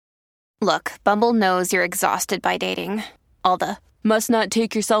Look, Bumble knows you're exhausted by dating. All the must not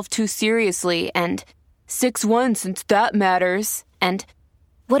take yourself too seriously and 6'1" since that matters. And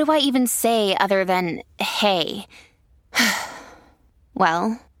what do I even say other than hey?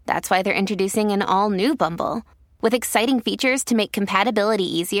 Well, that's why they're introducing an all-new Bumble with exciting features to make compatibility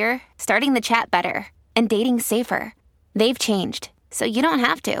easier, starting the chat better, and dating safer. They've changed, so you don't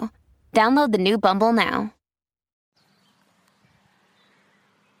have to. Download the new Bumble now.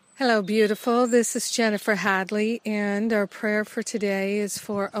 Hello, beautiful. This is Jennifer Hadley, and our prayer for today is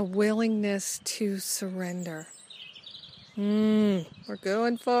for a willingness to surrender. We're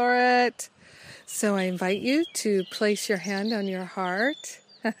going for it. So I invite you to place your hand on your heart,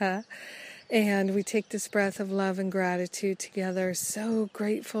 and we take this breath of love and gratitude together. So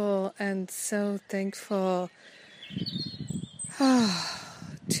grateful and so thankful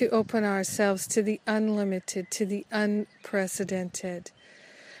to open ourselves to the unlimited, to the unprecedented.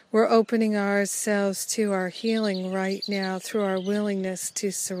 We're opening ourselves to our healing right now through our willingness to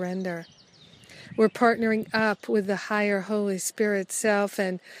surrender. We're partnering up with the higher Holy Spirit self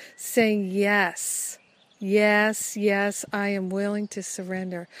and saying, yes, yes, yes, I am willing to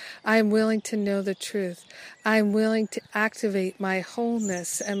surrender. I am willing to know the truth. I am willing to activate my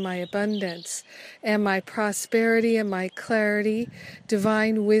wholeness and my abundance and my prosperity and my clarity,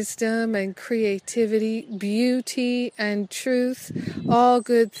 divine wisdom and creativity, beauty and truth, all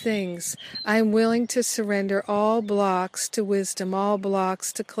good things. I am willing to surrender all blocks to wisdom, all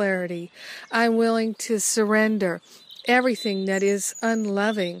blocks to clarity. I'm willing to surrender everything that is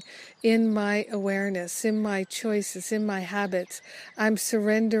unloving in my awareness, in my choices, in my habits. I'm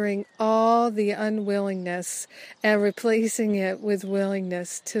surrendering all the unwillingness and replacing it with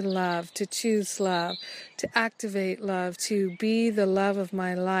willingness to love, to choose love, to activate love, to be the love of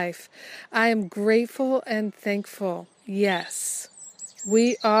my life. I am grateful and thankful. Yes,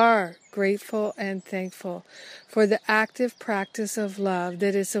 we are grateful and thankful for the active practice of love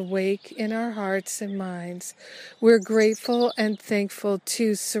that is awake in our hearts and minds. We're grateful and thankful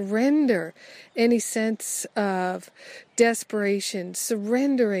to surrender any sense of desperation,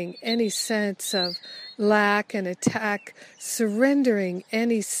 surrendering any sense of lack and attack, surrendering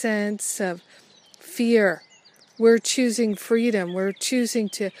any sense of fear. We're choosing freedom. We're choosing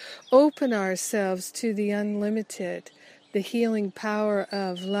to open ourselves to the unlimited. The healing power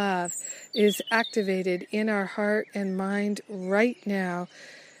of love is activated in our heart and mind right now,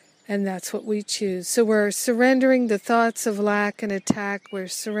 and that's what we choose. So we're surrendering the thoughts of lack and attack. We're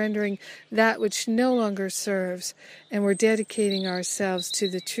surrendering that which no longer serves, and we're dedicating ourselves to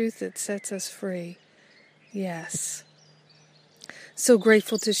the truth that sets us free. Yes. So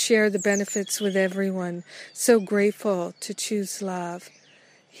grateful to share the benefits with everyone. So grateful to choose love.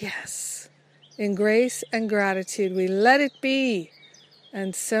 Yes. In grace and gratitude, we let it be.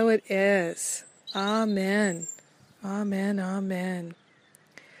 And so it is. Amen. Amen. Amen.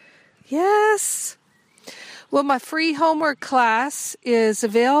 Yes. Well, my free homework class is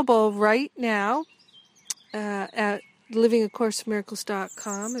available right now at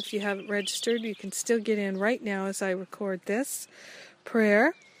livingacourseinmiracles.com. If you haven't registered, you can still get in right now as I record this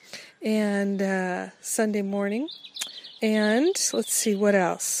prayer and Sunday morning. And let's see what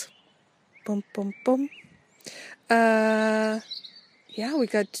else. Boom, boom, boom. We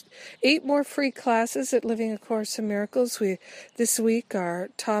got 8 more free classes at Living A Course in Miracles. This week our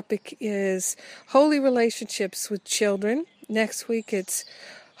topic is Holy Relationships with Children. Next week it's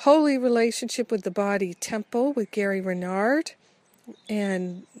Holy Relationship with the Body Temple with Gary Renard.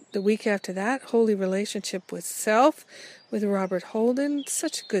 And the week after that, Holy Relationship with Self with Robert Holden.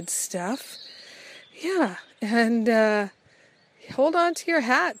 Such good stuff. Yeah, and hold on to your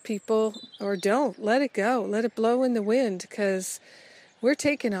hat, people, or don't. Let it go. Let it blow in the wind, because we're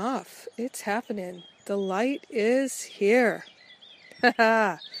taking off. It's happening. The light is here.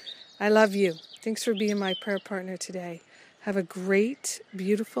 I love you. Thanks for being my prayer partner today. Have a great,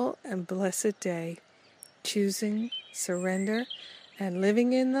 beautiful, and blessed day. Choosing, surrender, and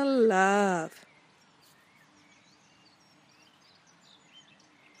living in the love.